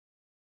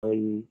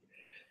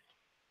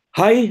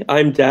Hi,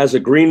 I'm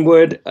Daza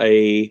Greenwood,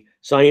 a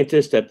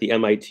scientist at the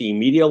MIT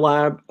Media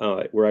Lab,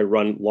 where I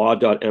run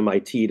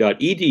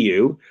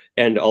law.MIT.edu,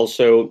 and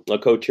also a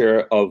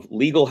co-chair of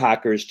Legal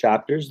Hackers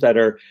chapters that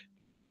are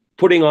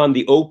putting on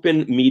the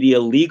Open Media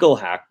Legal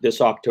Hack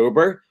this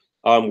October,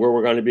 where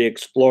we're going to be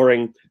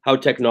exploring how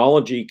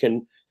technology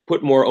can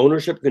put more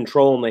ownership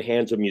control in the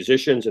hands of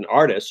musicians and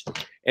artists.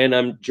 And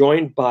I'm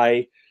joined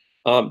by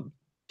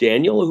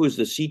Daniel, who's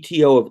the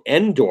CTO of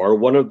Endor,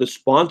 one of the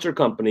sponsor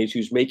companies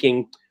who's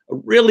making a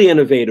really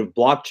innovative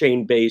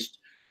blockchain-based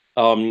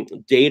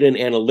data and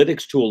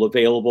analytics tool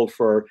available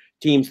for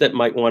teams that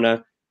might want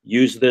to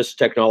use this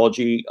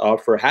technology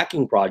for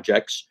hacking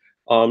projects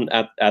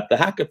at the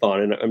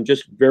hackathon. And I'm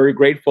just very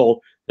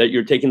grateful that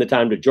you're taking the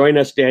time to join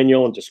us,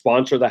 Daniel, and to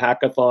sponsor the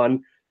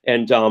hackathon,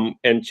 and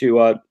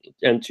to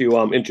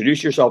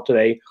introduce yourself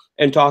today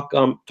and talk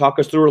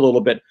us through a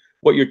little bit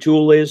what your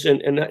tool is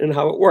and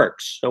how it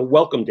works. So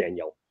welcome,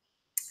 Daniel.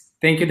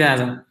 Thank you,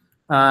 Daza.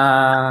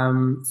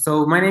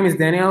 So my name is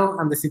Daniel.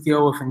 I'm the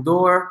CTO of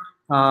Endor.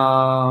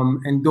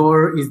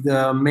 Endor is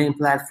the main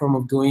platform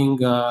of doing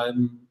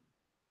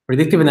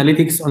predictive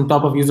analytics on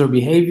top of user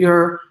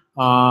behavior.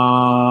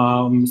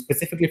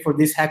 Specifically for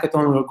this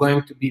hackathon, we're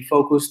going to be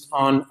focused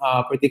on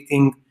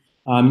predicting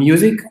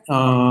music,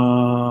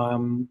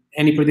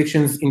 any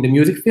predictions in the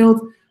music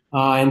field.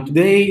 And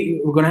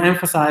today, we're going to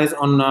emphasize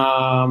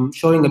on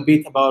showing a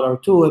bit about our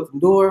tool at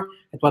Endor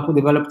and what we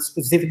developed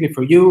specifically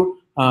for you.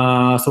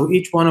 So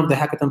each one of the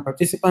hackathon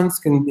participants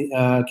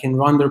can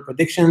run their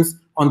predictions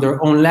on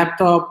their own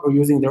laptop or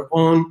using their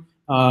own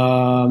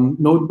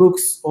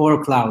notebooks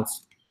or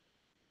clouds.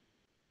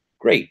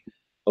 Great.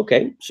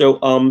 Okay. So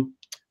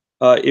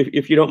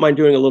if you don't mind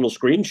doing a little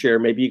screen share,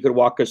 maybe you could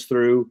walk us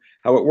through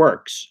how it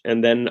works,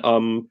 and then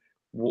and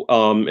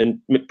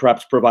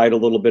perhaps provide a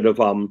little bit of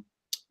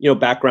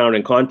background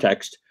and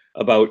context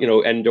about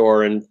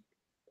Endor and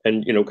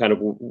kind of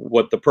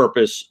what the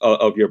purpose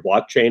of your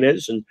blockchain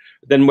is. And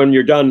then when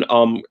you're done,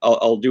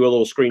 I'll do a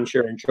little screen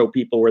share and show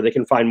people where they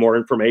can find more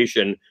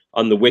information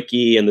on the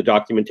wiki and the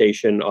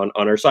documentation on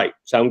our site.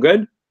 Sound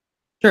good?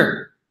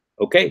 Sure.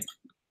 Okay.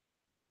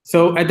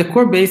 So at the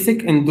core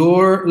basic,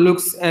 Endor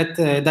looks at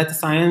data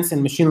science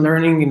and machine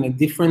learning in a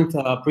different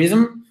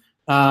prism.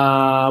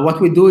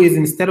 What we do is,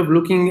 instead of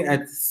looking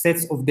at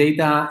sets of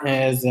data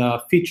as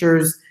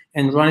features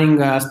and running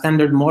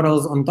standard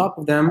models on top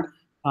of them,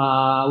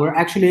 we're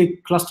actually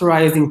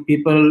clusterizing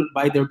people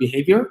by their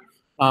behavior.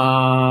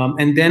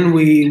 And then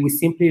we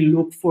simply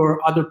look for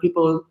other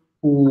people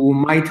who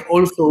might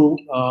also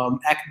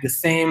act the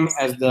same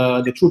as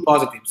the true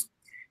positives.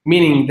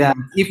 Meaning that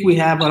if we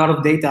have a lot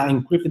of data,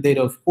 encrypted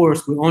data, of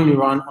course, we only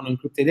run on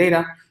encrypted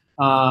data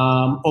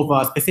of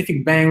a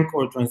specific bank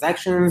or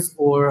transactions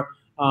or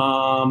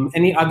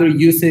any other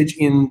usage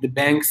in the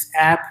bank's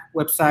app,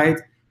 website.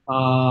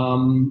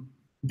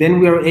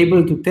 Then we are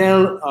able to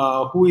tell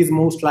who is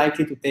most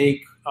likely to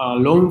take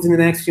loans in the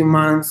next few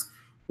months,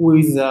 who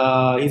is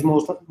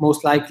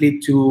most likely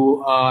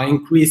to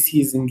increase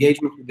his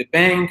engagement with the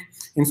bank,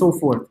 and so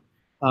forth.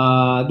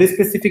 This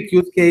specific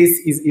use case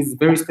is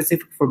very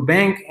specific for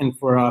bank and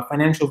for a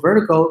financial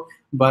vertical,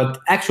 but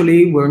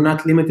actually we're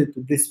not limited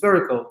to this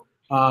vertical.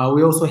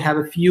 We also have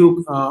a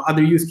few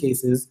other use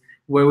cases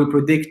where we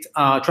predict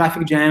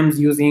traffic jams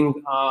using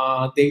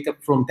data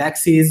from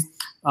taxis,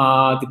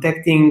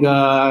 detecting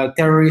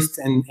terrorists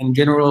and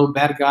general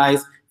bad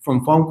guys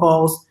from phone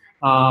calls,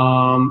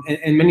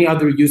 and many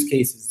other use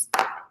cases.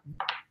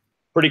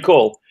 Pretty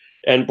cool.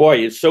 And boy,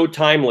 it's so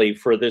timely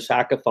for this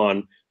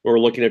hackathon. We're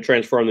looking to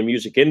transform the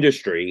music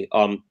industry.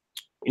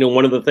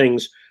 One of the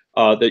things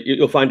that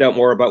you'll find out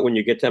more about when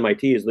you get to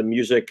MIT is the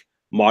Music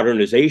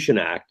Modernization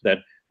Act that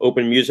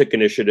Open Music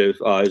Initiative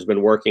has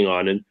been working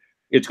on, and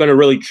it's going to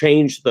really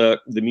change the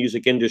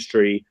music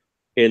industry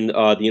in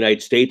the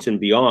United States and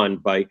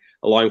beyond by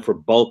allowing for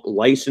bulk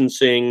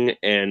licensing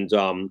and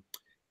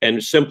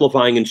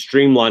simplifying and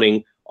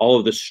streamlining all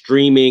of the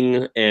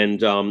streaming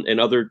and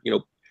other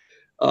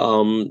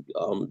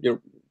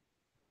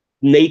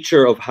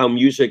nature of how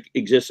music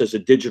exists as a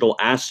digital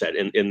asset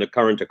in the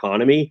current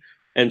economy.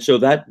 And so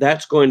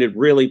that's going to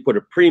really put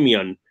a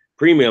premium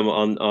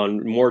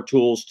on more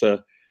tools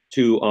to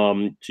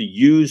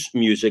use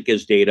music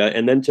as data,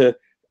 and then to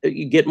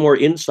get more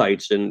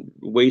insights and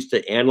ways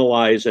to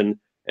analyze and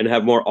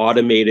have more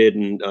automated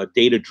and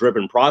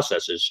data-driven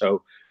processes.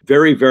 So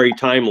very, very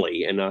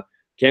timely, and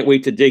can't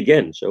wait to dig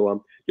in.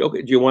 So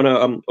do you want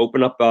to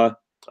open up I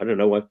don't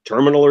know, a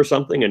terminal or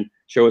something and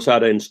show us how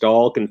to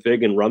install,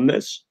 config, and run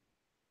this?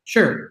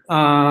 Sure.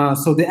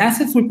 So the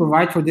assets we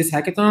provide for this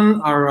hackathon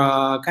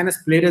are kind of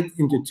split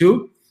into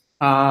two.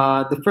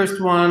 The first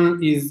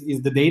one is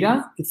the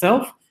data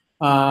itself,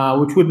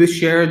 which will be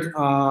shared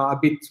a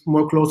bit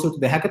more closer to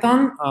the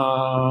hackathon.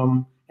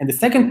 And the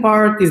second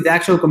part is the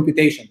actual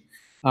computation.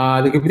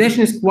 The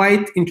computation is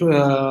quite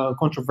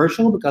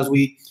controversial because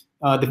it's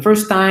the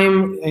first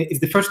time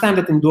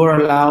that Endor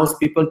allows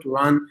people to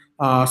run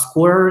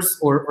scores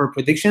or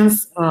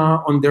predictions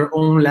on their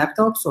own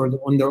laptops or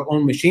on their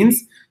own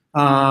machines.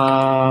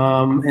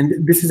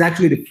 And this is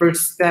actually the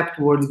first step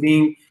towards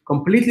being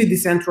completely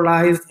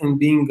decentralized and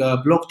being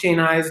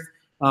blockchainized,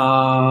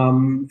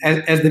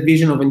 as the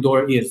vision of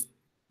Endor is.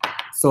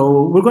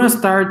 So we're going to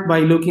start by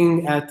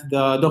looking at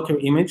the Docker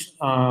image,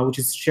 which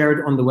is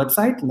shared on the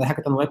website, on the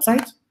Hackathon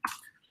website.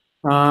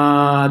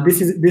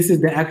 This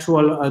is the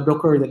actual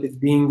Docker that is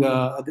being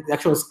the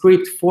actual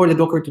script for the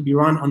Docker to be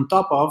run on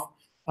top of,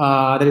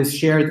 that is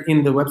shared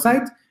in the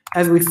website.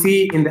 As we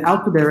see in the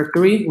output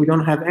directory, we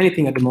don't have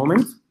anything at the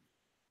moment.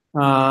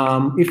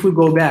 If we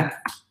go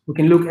back, we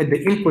can look at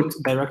the input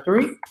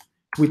directory,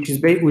 which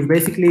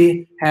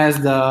basically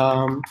has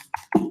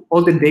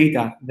all the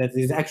data that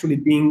is actually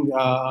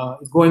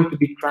is going to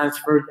be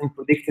transferred and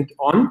predicted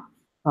on.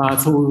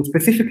 So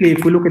specifically,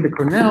 if we look at the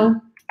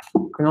kernel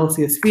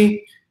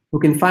CSV, we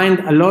can find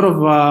a lot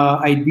of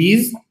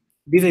IDs.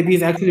 These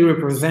IDs actually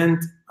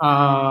represent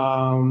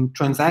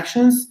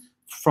transactions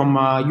from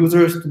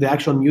users to the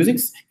actual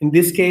musics. In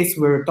this case,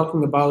 we're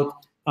talking about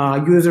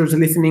users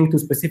listening to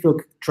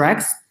specific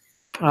tracks.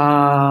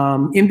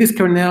 In this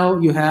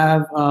kernel, you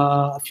have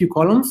a few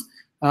columns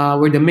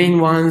where the main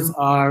ones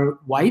are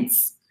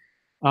whites.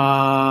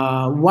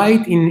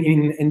 White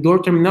in Endor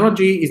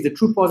terminology is the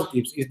true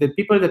positives, is the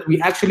people that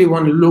we actually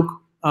want to look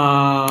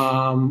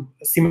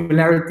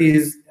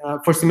similarities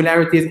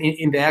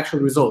in the actual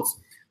results.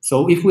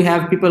 So if we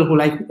have people who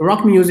like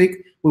rock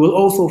music, we will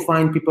also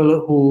find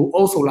people who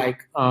also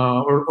like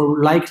or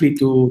likely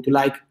to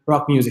like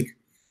rock music.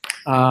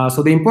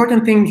 So the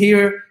important thing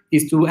here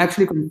is to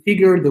actually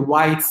configure the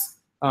whites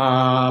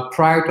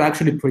prior to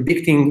actually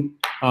predicting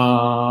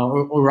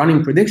or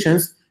running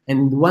predictions.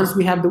 And once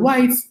we have the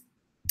whites,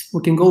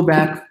 we can go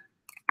back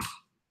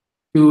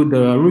to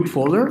the root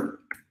folder.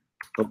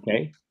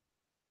 Okay.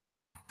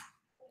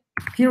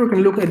 Here we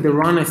can look at the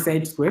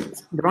run.sh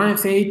script. The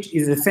run.sh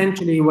is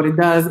essentially what it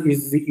does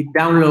is it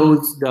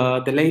downloads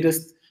the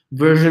latest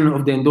version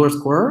of the Endor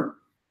scorer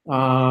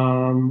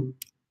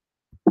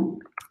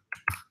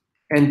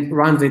and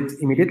runs it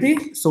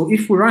immediately. So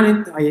if we run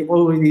it, I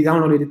already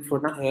downloaded it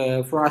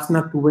for us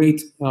not to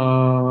wait,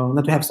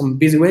 not to have some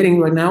busy waiting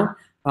right now.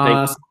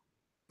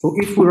 So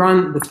if we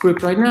run the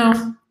script right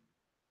now,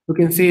 we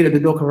can see that the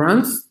Docker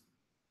runs.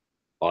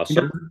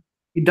 Awesome.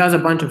 It does a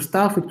bunch of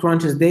stuff. It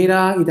crunches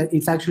data.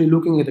 It's actually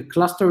looking at the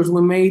clusters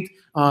we made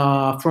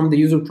from the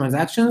user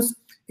transactions.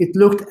 It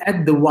looked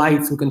at the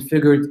whites we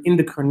configured in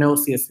the kernel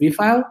CSV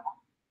file.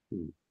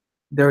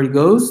 There it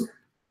goes.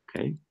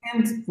 Okay.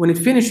 And when it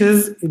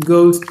finishes, it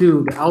goes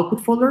to the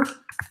output folder,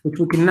 which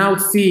we can now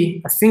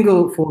see a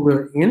single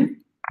folder in.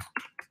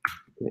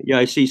 Yeah,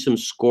 I see some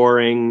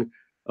scoring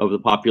of the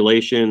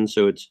population.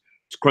 So it's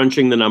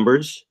crunching the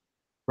numbers.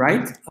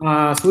 Right.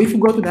 So if you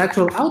go to the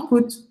actual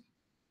output,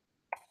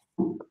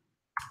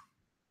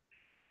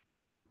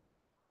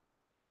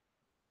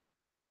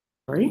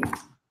 sorry.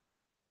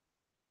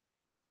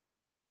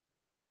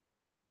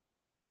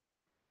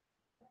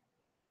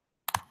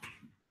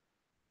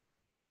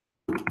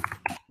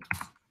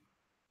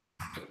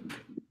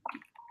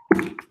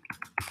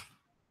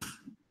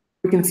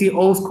 We can see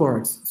all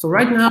scores. So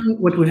right now,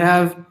 what we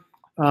have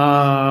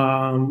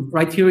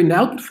right here in the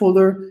output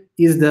folder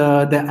is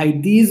the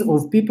IDs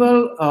of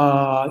people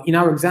in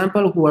our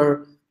example who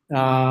are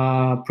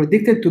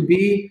predicted to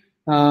be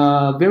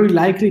very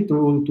likely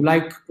to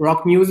like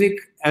rock music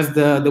as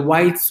the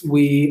whites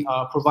we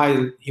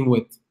provided him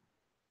with.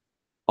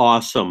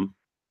 Awesome.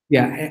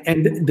 Yeah,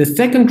 and the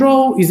second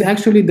row is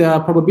actually the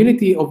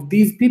probability of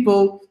these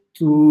people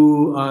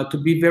to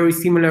be very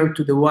similar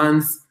to the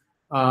ones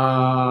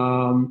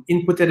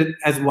inputted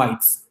as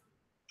whites.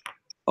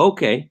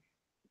 Okay.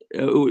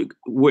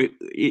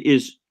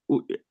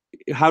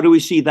 How do we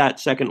see that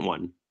second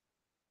one?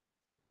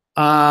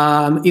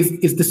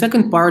 Is the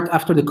second part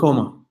after the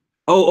comma.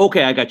 Oh,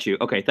 okay, I got you.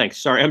 Okay, thanks.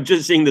 Sorry, I'm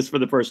just seeing this for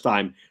the first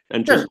time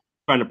and just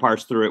trying to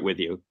parse through it with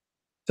you.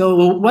 So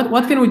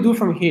what can we do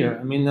from here?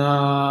 I mean,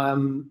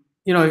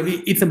 you know,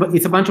 it's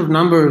a bunch of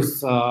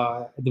numbers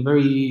at the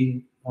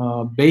very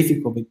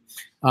basic of it.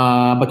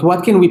 But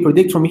what can we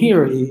predict from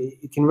here?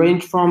 It can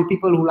range from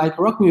people who like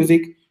rock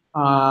music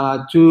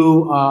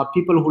to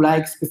people who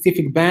like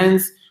specific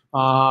bands,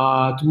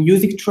 to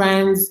music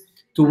trends,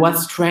 to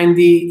what's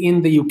trendy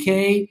in the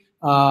UK,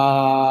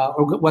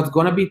 or what's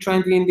going to be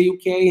trendy in the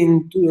UK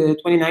in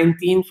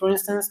 2019, for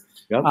instance.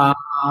 Yep.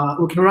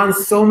 We can run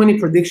so many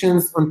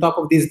predictions on top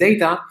of this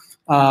data,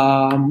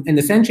 and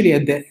essentially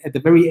at the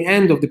very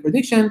end of the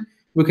prediction,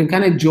 we can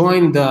kind of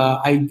join the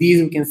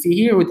IDs we can see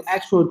here with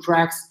actual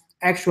tracks,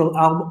 actual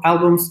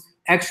albums,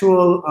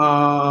 actual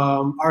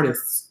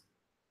artists.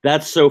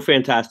 That's so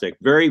fantastic.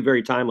 Very,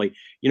 very timely.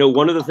 You know,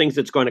 one of the things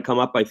that's going to come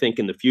up, I think,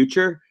 in the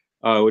future,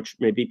 which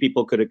maybe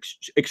people could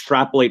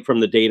extrapolate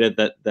from the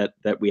data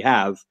that we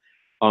have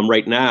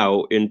right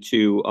now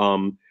into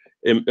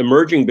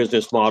emerging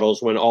business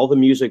models when all the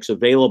music's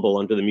available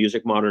under the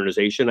Music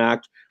Modernization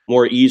Act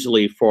more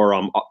easily for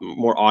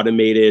more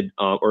automated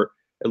or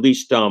at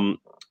least you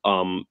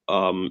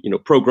know,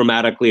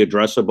 programmatically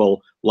addressable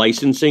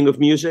licensing of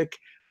music.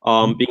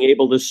 Being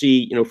able to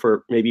see, you know,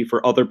 for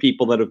other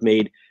people that have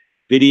made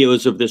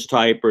videos of this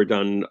type or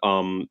done,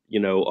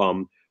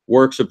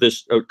 works of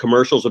this,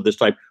 commercials of this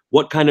type,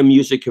 what kind of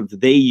music have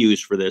they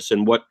used for this,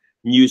 and what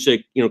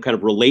music, kind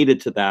of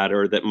related to that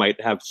or that might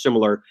have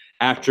similar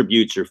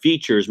attributes or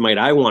features might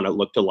I want to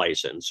look to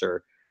license,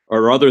 or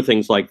other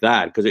things like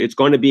that, because it's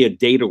going to be a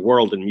data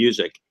world in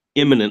music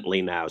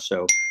imminently now.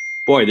 So,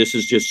 boy, this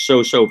is just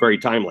so very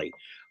timely.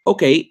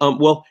 Okay,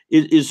 well,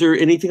 is there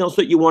anything else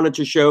that you wanted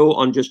to show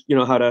on just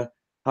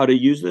how to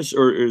use this,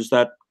 or does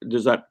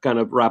that kind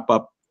of wrap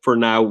up for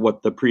now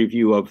what the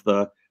preview of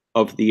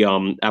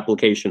the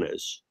application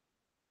is?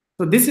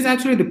 So this is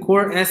actually the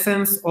core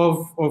essence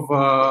of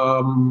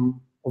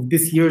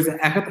this year's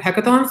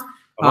hackathons.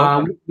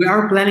 We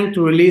are planning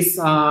to release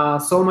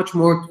so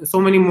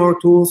many more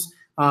tools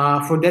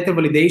for data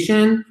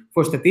validation,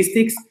 for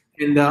statistics,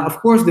 and of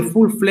course the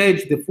full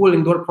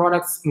Endor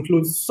products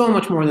includes so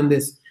much more than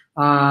this.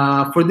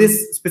 For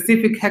this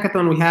specific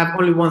hackathon, we have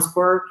only one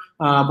score,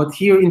 but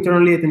here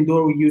internally at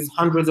Endor, we use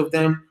hundreds of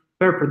them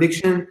per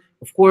prediction.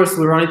 Of course,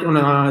 we run it on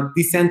a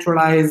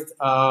decentralized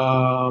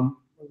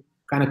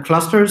kind of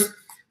clusters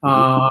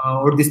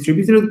or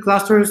distributed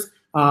clusters.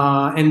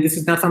 And this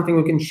is not something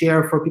we can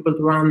share for people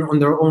to run on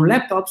their own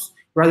laptops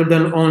rather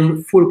than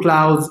on full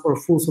clouds or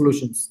full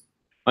solutions.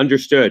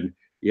 Understood.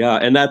 Yeah,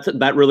 and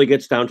that really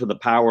gets down to the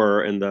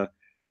power and the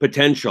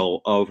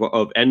potential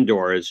of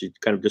Endor, as you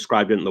kind of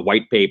described it in the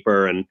white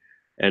paper and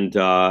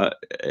on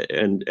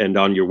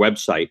your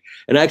website.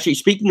 And actually,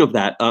 speaking of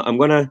that, I'm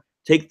going to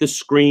take the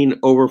screen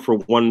over for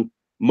one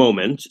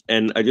moment,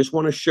 and I just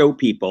want to show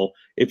people,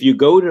 if you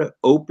go to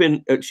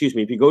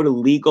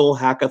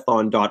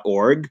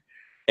legalhackathon.org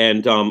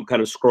and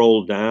kind of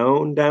scroll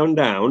down,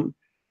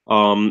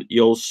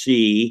 you'll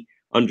see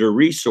under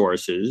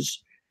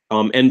resources,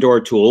 Endor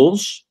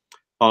tools,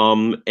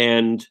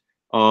 and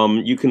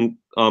you can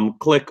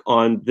click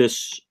on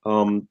this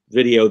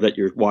video that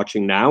you're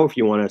watching now if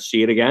you want to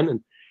see it again and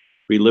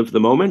relive the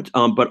moment.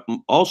 But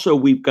also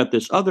we've got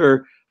this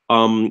other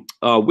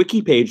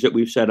wiki page that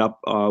we've set up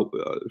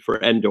for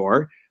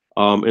Endor,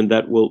 and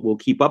that we'll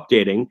keep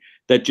updating,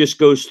 that just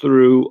goes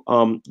through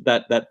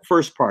that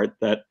first part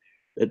that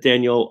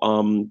Daniel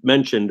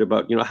mentioned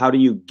about, how do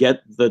you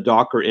get the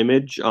Docker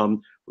image.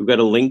 We've got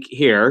a link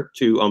here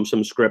to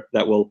some script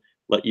that will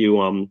let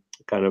you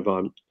kind of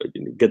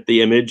get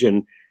the image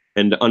and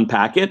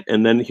unpack it,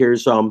 and then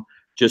here's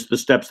just the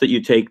steps that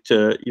you take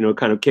to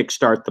kind of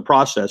kickstart the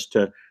process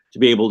to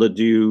be able to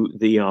do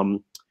the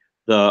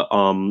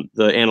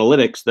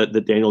analytics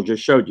that Daniel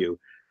just showed you.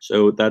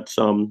 So that's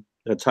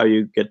how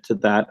you get to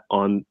that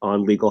on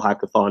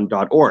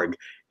legalhackathon.org,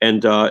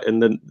 and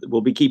then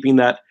we'll be keeping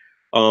that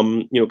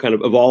kind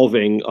of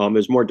evolving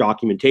as more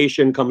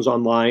documentation comes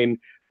online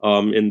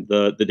in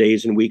the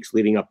days and weeks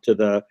leading up to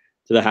the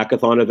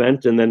hackathon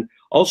event. And then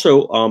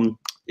also,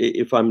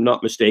 if I'm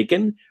not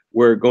mistaken,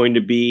 we're going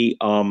to be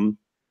I'll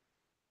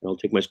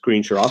take my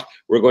screen share off.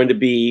 We're going to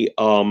be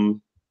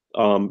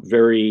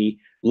very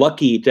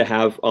lucky to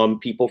have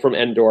people from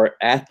Endor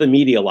at the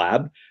Media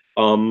Lab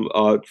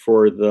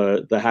for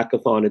the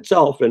hackathon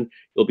itself, and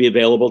you'll be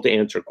available to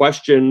answer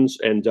questions.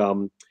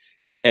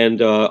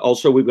 And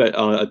also we've got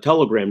a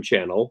Telegram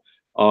channel,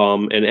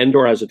 and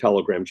Endor has a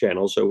Telegram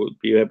channel, so we'll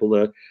be able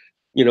to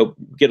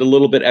get a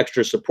little bit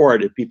extra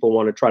support if people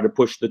want to try to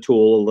push the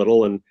tool a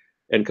little and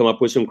come up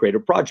with some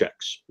creative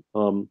projects.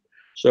 With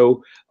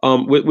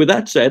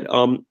that said,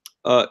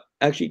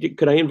 actually,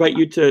 could I invite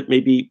you to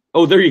maybe?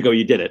 Oh, there you go.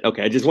 You did it.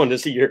 Okay, I just wanted to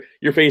see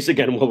your face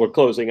again while we're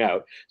closing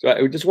out. So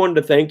I just wanted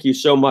to thank you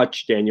so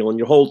much, Daniel, and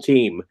your whole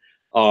team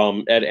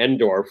at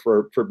Endor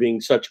for being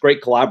such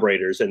great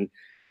collaborators and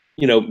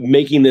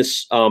making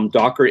this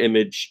Docker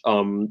image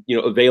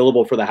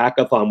available for the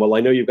hackathon. Well, I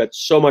know you've got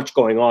so much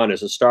going on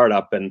as a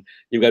startup, and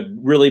you've got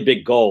really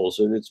big goals,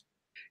 and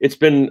it's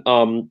been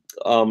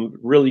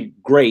really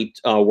great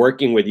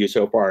working with you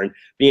so far and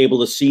being able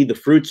to see the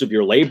fruits of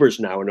your labors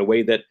now in a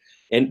way that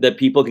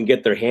people can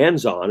get their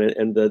hands on.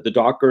 And the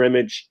Docker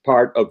image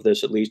part of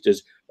this, at least,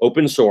 is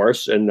open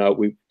source, and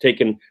we've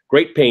taken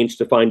great pains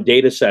to find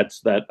data sets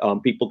that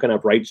people can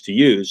have rights to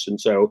use. And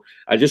so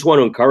I just want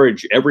to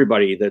encourage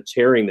everybody that's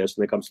hearing this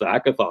when it comes to the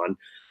hackathon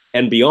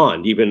and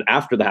beyond, even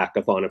after the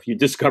hackathon, if you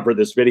discover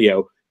this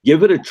video,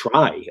 give it a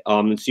try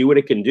and see what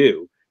it can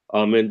do.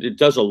 And it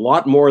does a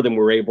lot more than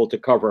we're able to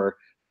cover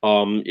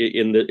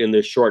in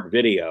this short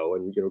video.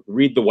 And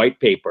read the white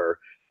paper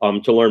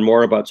to learn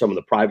more about some of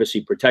the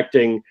privacy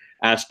protecting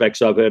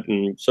aspects of it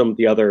and some of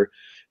the other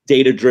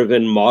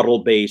data-driven,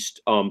 model-based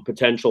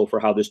potential for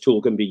how this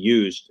tool can be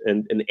used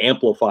and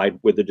amplified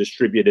with the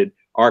distributed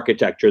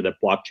architecture that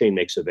blockchain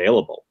makes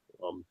available.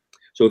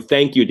 So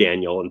thank you,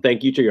 Daniel, and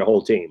thank you to your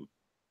whole team.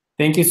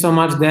 Thank you so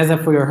much,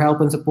 Deza, for your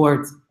help and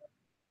support.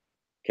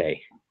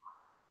 Okay.